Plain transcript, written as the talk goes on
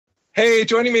Hey,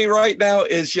 joining me right now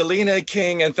is Yelena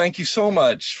King, and thank you so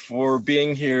much for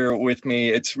being here with me.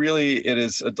 It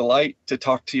is a delight to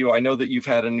talk to you. I know that you've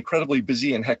had an incredibly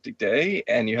busy and hectic day,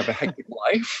 and you have a hectic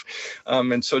life.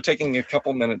 And so taking a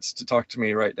couple minutes to talk to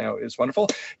me right now is wonderful.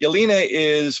 Yelena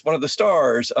is one of the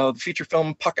stars of the feature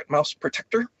film Pocket Mouse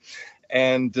Protector.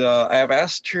 And I have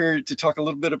asked her to talk a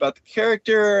little bit about the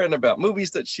character and about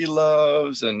movies that she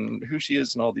loves and who she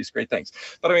is and all these great things.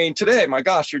 But I mean, today, my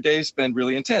gosh, your day's been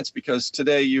really intense because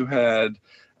today you had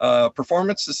a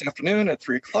performance this afternoon at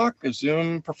 3 o'clock, a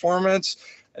Zoom performance,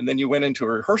 and then you went into a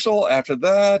rehearsal after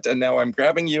that. And now I'm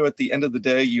grabbing you at the end of the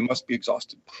day. You must be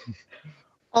exhausted.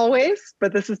 Always,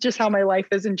 but this is just how my life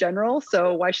is in general.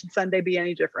 So why should Sunday be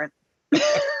any different?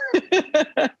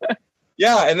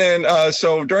 Yeah, and then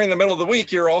so during the middle of the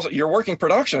week, you're working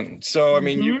production. So I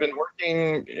mean, you've been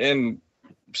working in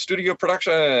studio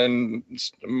production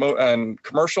and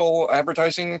commercial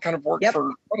advertising kind of work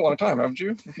for quite a long time, haven't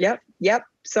you? Yep.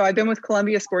 So I've been with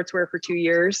Columbia Sportswear for 2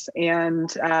 years,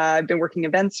 and I've been working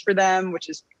events for them, which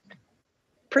is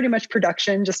pretty much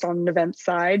production just on an event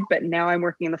side. But now I'm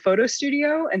working in the photo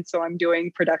studio, and so I'm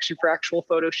doing production for actual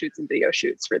photo shoots and video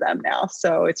shoots for them now.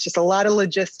 So it's just a lot of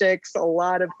logistics, a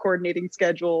lot of coordinating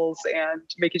schedules and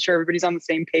making sure everybody's on the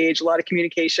same page, a lot of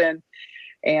communication.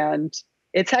 And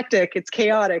it's hectic, it's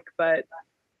chaotic, but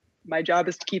my job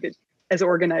is to keep it as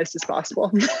organized as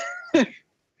possible.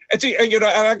 And see, and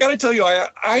I got to tell you,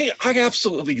 I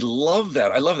absolutely love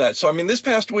that. I love that. So, I mean, this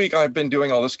past week, I've been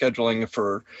doing all the scheduling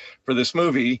for this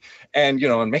movie and,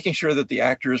 and making sure that the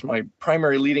actors, my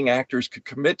primary leading actors, could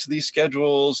commit to these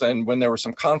schedules. And when there were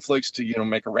some conflicts to,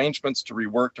 make arrangements to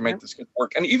rework to make this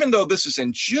work. And even though this is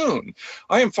in June,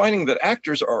 I am finding that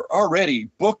actors are already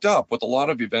booked up with a lot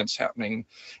of events happening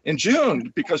in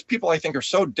June because people, I think, are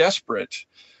so desperate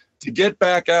to get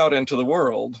back out into the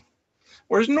world.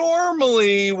 Whereas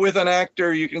normally with an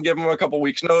actor, you can give them a couple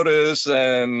weeks notice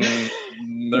and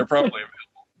they're probably available.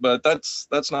 But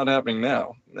that's not happening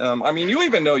now. I mean, you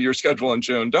even know your schedule in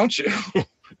June, don't you?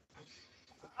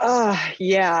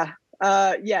 Yeah.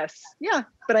 Yes. Yeah,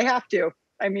 but I have to.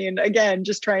 I mean, again,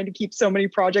 just trying to keep so many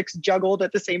projects juggled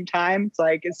at the same time. It's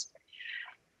like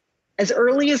as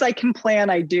early as I can plan,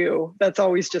 I do. That's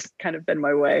always just kind of been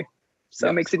my way. So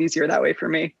It makes it easier that way for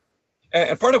me.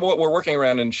 And part of what we're working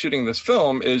around in shooting this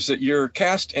film is that you're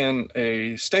cast in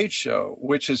a stage show,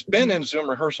 which has been in Zoom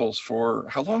rehearsals for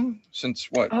how long? Since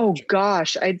what? Oh,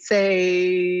 gosh, I'd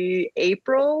say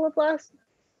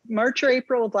March or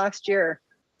April of last year.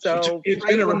 So it's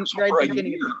been in rehearsal for a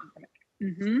year.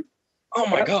 Mm-hmm. Oh,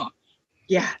 my God.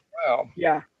 Yeah. Wow.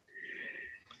 Yeah.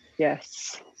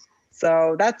 Yes.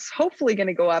 So that's hopefully going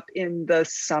to go up in the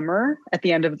summer, at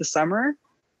the end of the summer,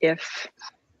 if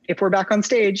we're back on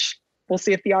stage. We'll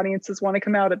see if the audiences want to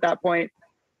come out at that point.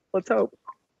 Let's hope.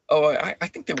 Oh, I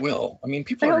think they will. I mean,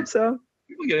 I hope so.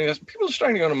 People are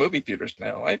starting to go to movie theaters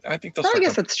now. I think they'll. I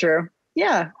guess that's true.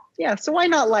 Yeah. So why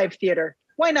not live theater?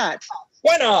 Why not?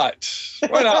 Why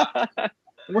not?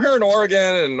 We're here in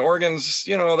Oregon, and Oregon's,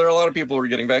 there are a lot of people who are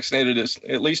getting vaccinated,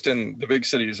 at least in the big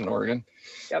cities in Oregon.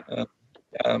 Yep.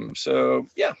 So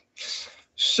yeah.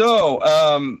 So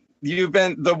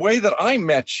the way that I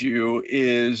met you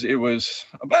it was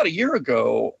about a year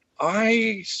ago.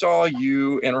 I saw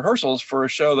you in rehearsals for a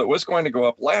show that was going to go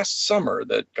up last summer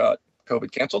that got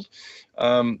COVID canceled.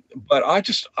 But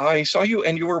I saw you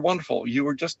and you were wonderful. You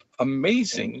were just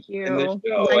amazing. Thank you. In this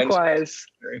show. Likewise.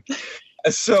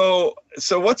 So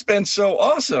what's been so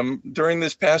awesome during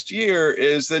this past year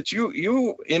is that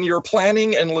you in your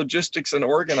planning and logistics and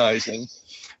organizing,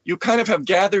 you kind of have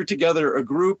gathered together a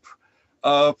group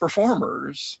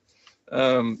performers.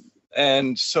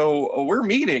 And so we're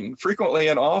meeting frequently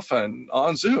and often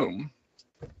on Zoom,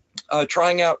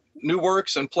 trying out new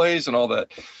works and plays and all that.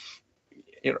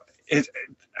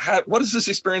 What has this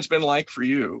experience been like for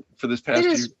you for this past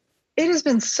year? It has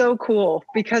been so cool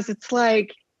because it's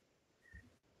like,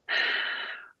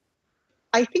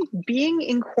 I think being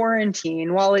in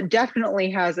quarantine, while it definitely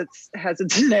has its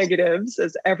negatives,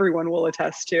 as everyone will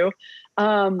attest to,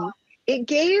 it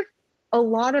gave a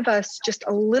lot of us just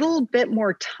a little bit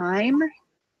more time,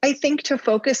 I think, to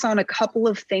focus on a couple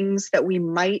of things that we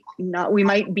might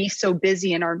be so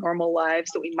busy in our normal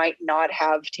lives that we might not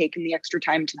have taken the extra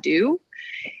time to do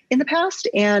in the past.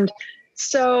 And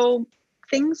so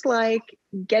things like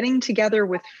getting together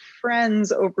with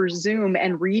friends over Zoom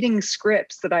and reading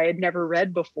scripts that I had never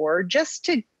read before, just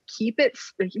to keep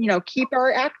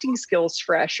our acting skills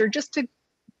fresh, or just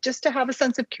to have a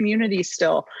sense of community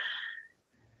still.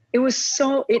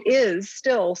 it is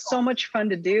still so much fun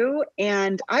to do.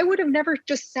 And I would have never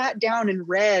just sat down and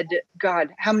read, God,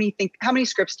 how many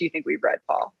scripts do you think we've read,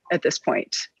 Paul, at this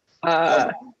point?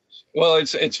 Well,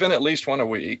 it's been at least one a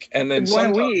week, and then one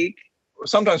a week.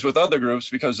 Sometimes with other groups,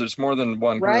 because there's more than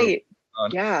one group. Right.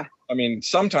 Yeah. I mean,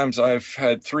 sometimes I've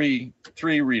had three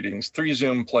readings, 3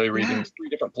 Zoom play readings, 3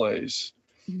 different plays.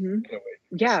 Mm-hmm.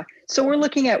 Yeah. So we're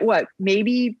looking at what,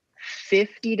 maybe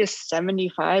 50 to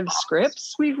 75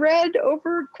 scripts we've read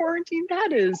over quarantine.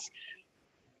 That is,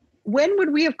 when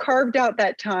would we have carved out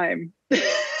that time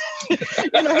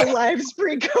in our lives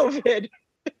pre-COVID?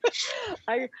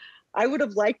 I would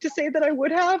have liked to say that I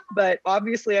would have, but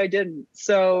obviously I didn't.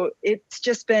 So it's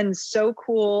just been so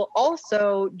cool.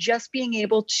 Also, just being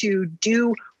able to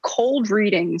do cold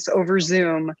readings over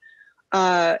Zoom,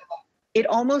 it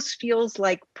almost feels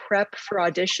like prep for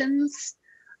auditions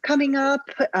coming up.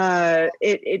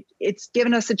 It's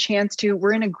given us a chance to,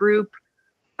 we're in a group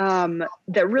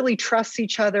that really trusts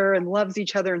each other and loves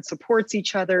each other and supports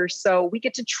each other. So we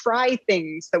get to try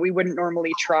things that we wouldn't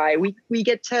normally try. We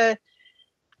get to,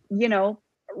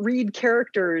 read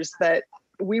characters that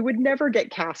we would never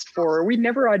get cast for, we'd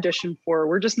never audition for.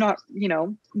 We're just not,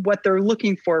 what they're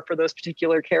looking for those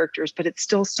particular characters, but it's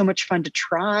still so much fun to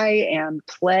try and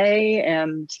play.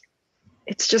 And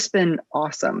it's just been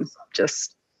awesome.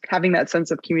 Just having that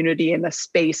sense of community and the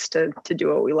space to do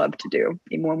what we love to do,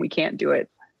 even when we can't do it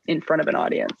in front of an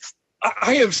audience.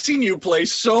 I have seen you play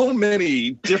so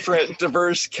many different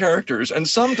diverse characters, and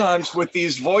sometimes with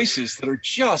these voices that are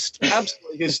just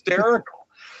absolutely hysterical.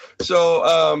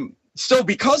 So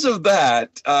because of that,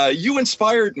 you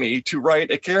inspired me to write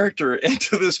a character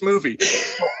into this movie.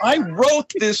 So I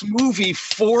wrote this movie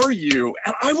for you,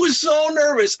 and I was so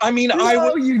nervous. I mean,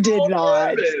 you did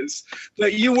not. Nervous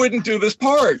that you wouldn't do this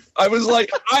part. I was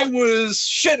like, I was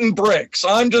shitting bricks.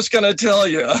 I'm just going to tell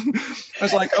you. I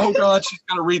was like, oh God, she's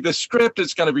going to read the script.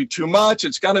 It's going to be too much.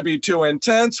 It's going to be too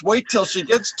intense. Wait till she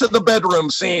gets to the bedroom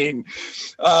scene.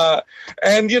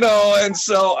 And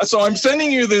so I'm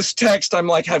sending you this text. I'm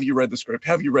like, have you read the script?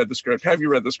 Have you read the script? Have you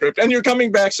read the script? And you're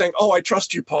coming back saying, oh, I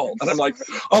trust you, Paul. And I'm like,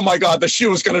 oh my God, the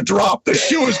shoe is going to drop. The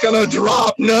shoe is going to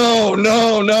drop. No.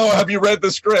 Have you read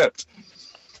the script?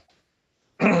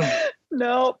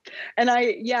 No. And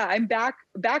I'm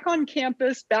back on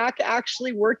campus, back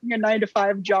actually working a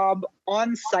 9-to-5 job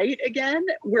on site again.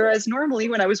 Whereas normally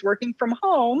when I was working from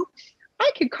home,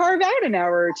 I could carve out an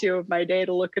hour or two of my day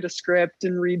to look at a script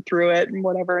and read through it and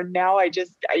whatever. And now I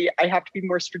have to be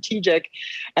more strategic,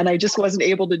 and I just wasn't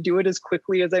able to do it as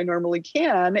quickly as I normally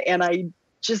can. And I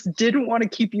just didn't want to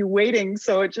keep you waiting.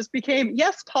 So it just became,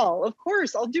 yes, Paul, of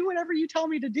course, I'll do whatever you tell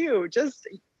me to do. Just,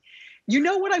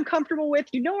 what I'm comfortable with,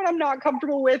 what I'm not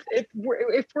comfortable with. If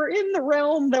we're in the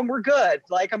realm, then we're good.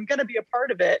 Like, I'm going to be a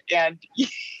part of it. And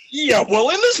yeah, well,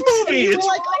 in this movie, it's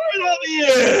like right at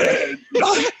the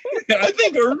end. I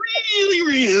think we're really,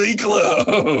 really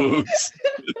close.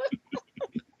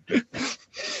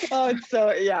 Oh,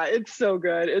 it's so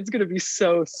good. It's going to be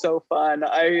so fun.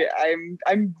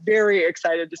 I'm very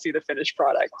excited to see the finished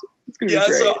product. It's going to be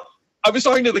great. So I was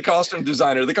talking to the costume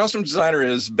designer. The costume designer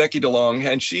is Becky DeLong,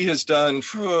 and she has done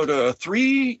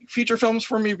 3 feature films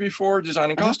for me before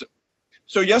designing costume.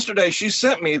 So yesterday she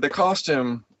sent me the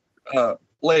costume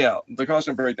layout, the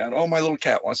costume breakdown. Oh, my little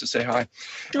cat wants to say hi.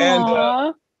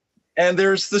 And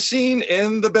there's the scene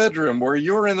in the bedroom where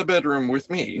you're in the bedroom with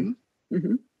me.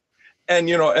 Mm-hmm. And,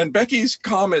 and Becky's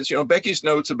comments, Becky's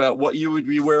notes about what you would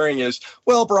be wearing is,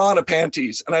 well, bra and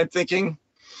panties. And I'm thinking,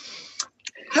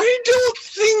 I don't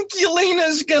think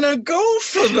Yelena's gonna go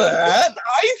for that.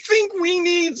 I think we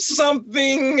need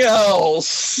something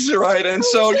else, right? And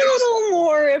so a little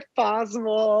more, if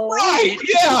possible. Right?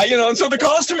 Yeah, and so the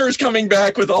costumer is coming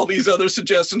back with all these other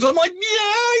suggestions. I'm like, yeah,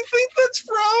 I think that's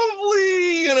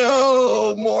probably,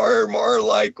 more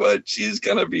like what she's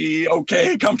gonna be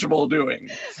comfortable doing.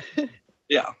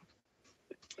 Yeah.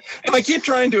 And I keep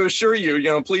trying to assure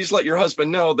you, please let your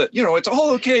husband know that, it's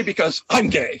all okay because I'm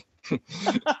gay.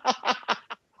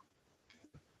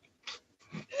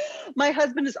 My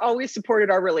husband has always supported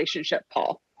our relationship,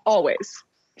 Paul. Always.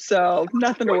 So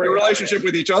nothing to worry about. Your relationship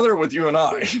with each other or with you and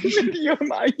I?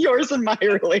 Yours and my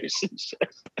relationship.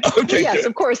 Okay. Well, yes, good.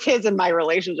 Of course, his and my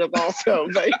relationship also.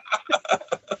 But...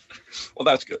 Well,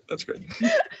 that's good. That's good.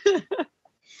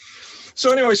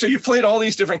 So anyway, so you played all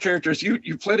these different characters.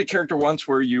 You played a character once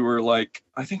where you were like,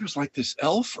 I think it was like this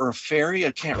elf or a fairy.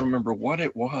 I can't remember what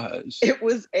it was. It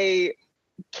was a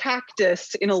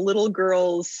cactus in a little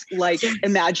girl's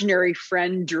imaginary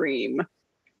friend dream.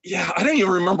 Yeah, I don't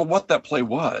even remember what that play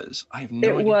was. I have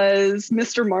no idea. It was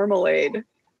Mr. Marmalade.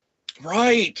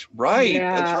 Right.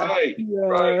 That's right. Yeah.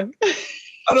 Right.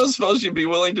 I don't suppose you'd be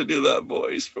willing to do that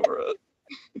voice for it.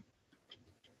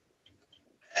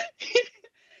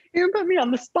 You're gonna put me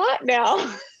on the spot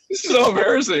now. It's so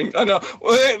embarrassing. I know.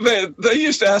 Well, they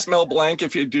used to ask Mel Blanc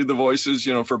if he'd do the voices,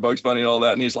 for Bugs Bunny and all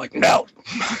that, and he's like, no.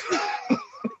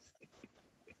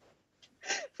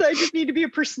 So I just need to be a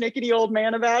persnickety old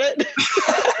man about it.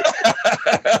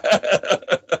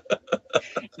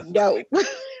 No.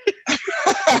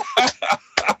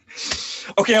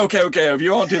 Okay. If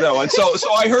you won't do that one. So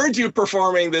I heard you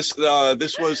performing this.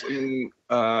 This was in,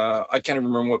 I can't even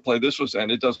remember what play this was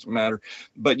in. It doesn't matter.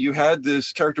 But you had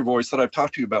this character voice that I've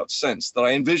talked to you about since, that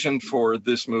I envisioned for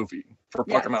this movie, for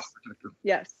Pocket Mouse Protector.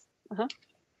 Yes. Uh-huh.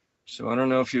 So I don't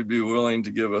know if you'd be willing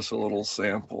to give us a little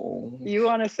sample. You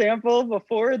want a sample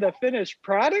before the finished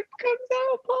product comes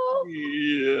out, Paul?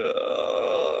 Yeah.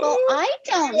 Well, I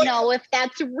don't know if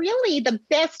that's really the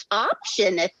best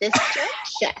option at this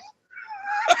juncture.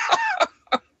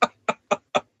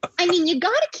 I mean, you got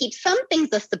to keep some things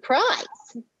a surprise,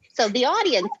 so the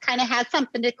audience kind of has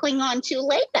something to cling on to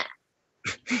later.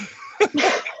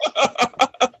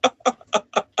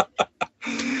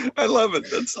 I love it.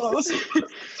 That's awesome.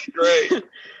 That's great.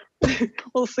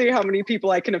 We'll see how many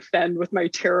people I can offend with my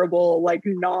terrible, like,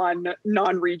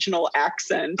 non-regional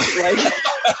accent. Like,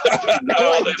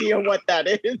 no idea what that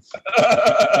is.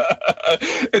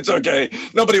 It's okay.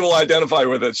 Nobody will identify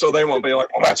with it, so they won't be like,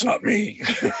 "Oh, that's not me."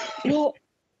 Well,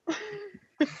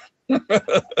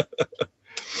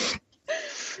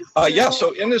 yeah.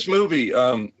 So in this movie,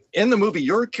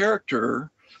 your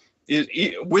character is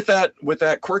with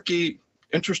that quirky,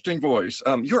 interesting voice.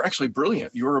 You're actually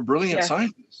brilliant. You're a brilliant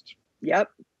scientist. Yep.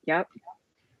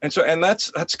 And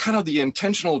that's kind of the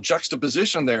intentional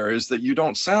juxtaposition there, is that you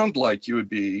don't sound like you would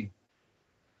be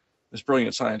this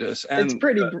brilliant scientist. And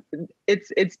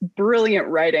it's brilliant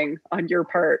writing on your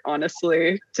part,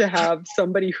 honestly, to have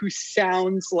somebody who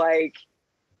sounds like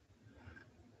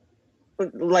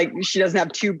she doesn't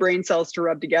have two brain cells to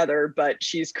rub together, but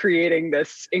she's creating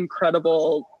this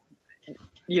incrediable,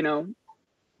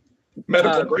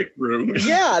 medical breakthrough.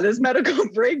 Yeah, this medical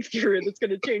breakthrough that's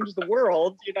going to change the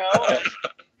world,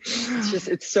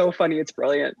 It's so funny. It's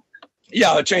brilliant.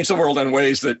 Yeah, it changed the world in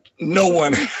ways that no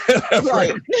one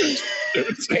ever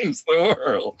changed the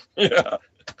world.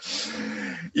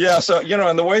 Yeah. So,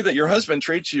 and the way that your husband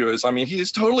treats you is,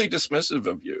 he's totally dismissive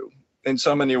of you in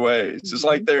so many ways. Mm-hmm. It's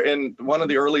like they're in one of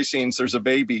the early scenes, there's a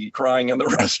baby crying in the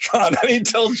restaurant and he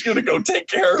tells you to go take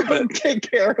care of it.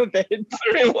 Take care of it.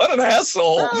 What an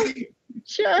asshole.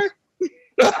 Sure.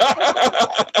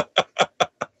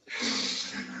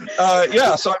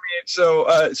 Yeah. So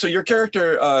your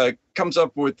character comes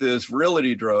up with this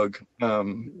virility drug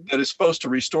that is supposed to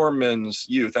restore men's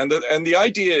youth, and the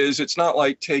idea is it's not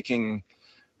like taking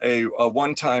a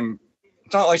one-time.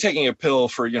 It's not like taking a pill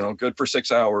for good for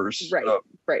 6 hours,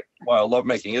 right. While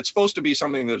lovemaking. It's supposed to be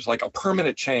something that's like a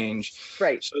permanent change,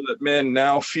 right? So that men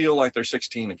now feel like they're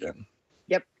 16 again.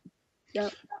 Yep.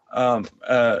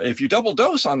 If you double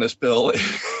dose on this pill,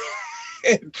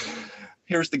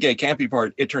 here's the gay campy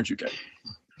part: it turns you gay.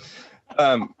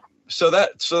 So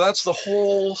that's the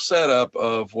whole setup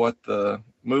of what the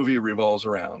movie revolves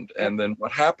around, and then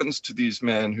what happens to these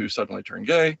men who suddenly turn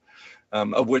gay,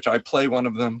 of which I play one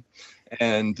of them.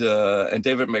 And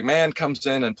David McMahon comes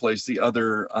in and plays the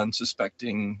other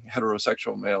unsuspecting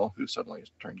heterosexual male who suddenly has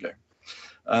turned gay.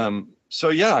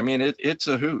 It's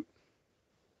a hoot.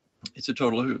 It's a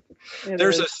total hoot.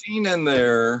 There's a scene in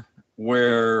there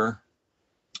where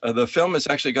the film has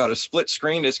actually got a split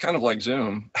screen. It's kind of like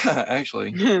Zoom,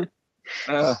 actually.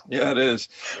 Yeah, it is.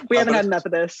 We haven't had enough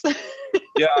of this.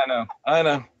 Yeah, I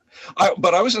know.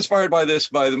 But I was inspired by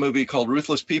the movie called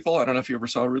Ruthless People. I don't know if you ever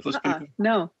saw Ruthless People.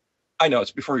 No. I know,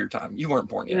 it's before your time. You weren't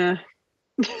born yet. Yeah.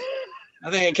 I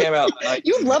think it came out.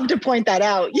 You love to point that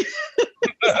out.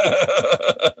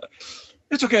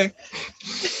 It's okay.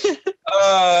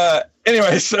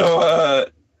 Anyway, so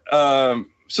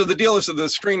the deal is that the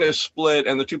screen is split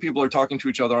and the two people are talking to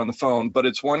each other on the phone, but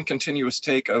it's one continuous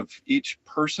take of each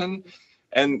person.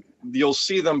 And you'll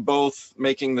see them both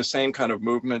making the same kind of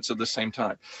movements at the same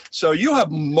time. So you have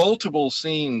multiple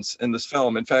scenes in this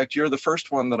film. In fact, you're the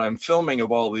first one that I'm filming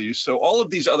of all these. So all of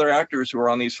these other actors who are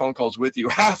on these phone calls with you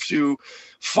have to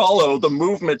follow the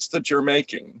movements that you're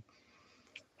making.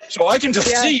 So I can just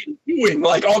see you doing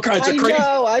like all kinds of crazy. I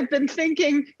know. I've been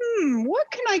thinking, what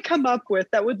can I come up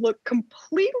with that would look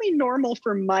completely normal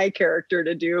for my character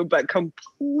to do, but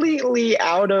completely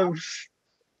out of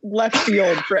left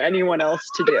field for anyone else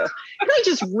to do? Can I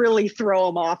just really throw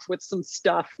them off with some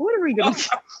stuff? What are we going to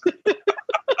do?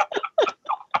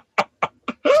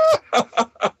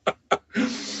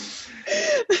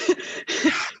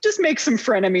 some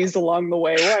frenemies along the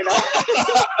way. Why not?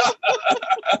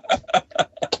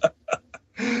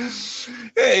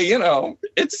 Hey, you know,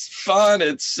 it's fun,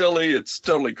 it's silly, it's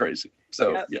totally crazy.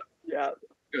 So Yeah.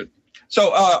 Good.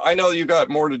 So I know you got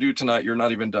more to do tonight. You're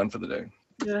not even done for the day.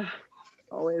 Yeah.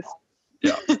 Always.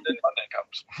 Yeah. Then Monday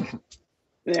comes.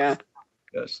 Yeah.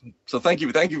 Yes. So thank you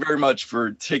very much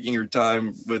for taking your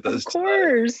time with us. Of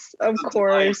course. Of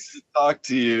course. To talk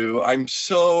to you. I'm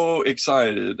so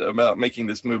excited about making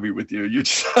this movie with you. You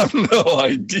just have no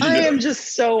idea. I am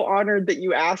just so honored that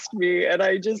you asked me, and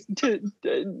I just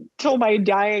till my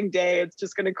dying day, it's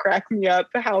just going to crack me up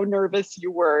how nervous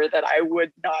you were that I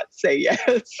would not say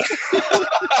yes.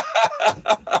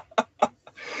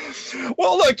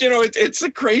 Well, look, you know, it's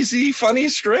a crazy, funny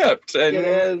script, and It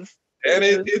is. And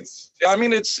it's I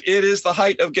mean, it is the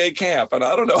height of gay camp, and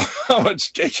I don't know how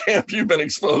much gay camp you've been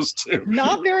exposed to.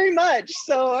 Not very much.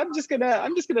 So I'm just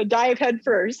gonna dive head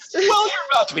first. Well, you're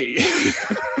about to be.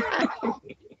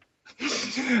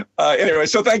 Anyway,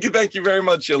 so thank you very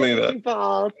much, Yelena. Thank you,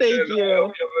 Paul. Thank you.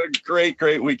 Have a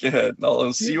great week ahead.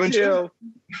 I'll see you in June.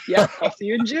 Yeah, I'll see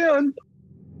you in June.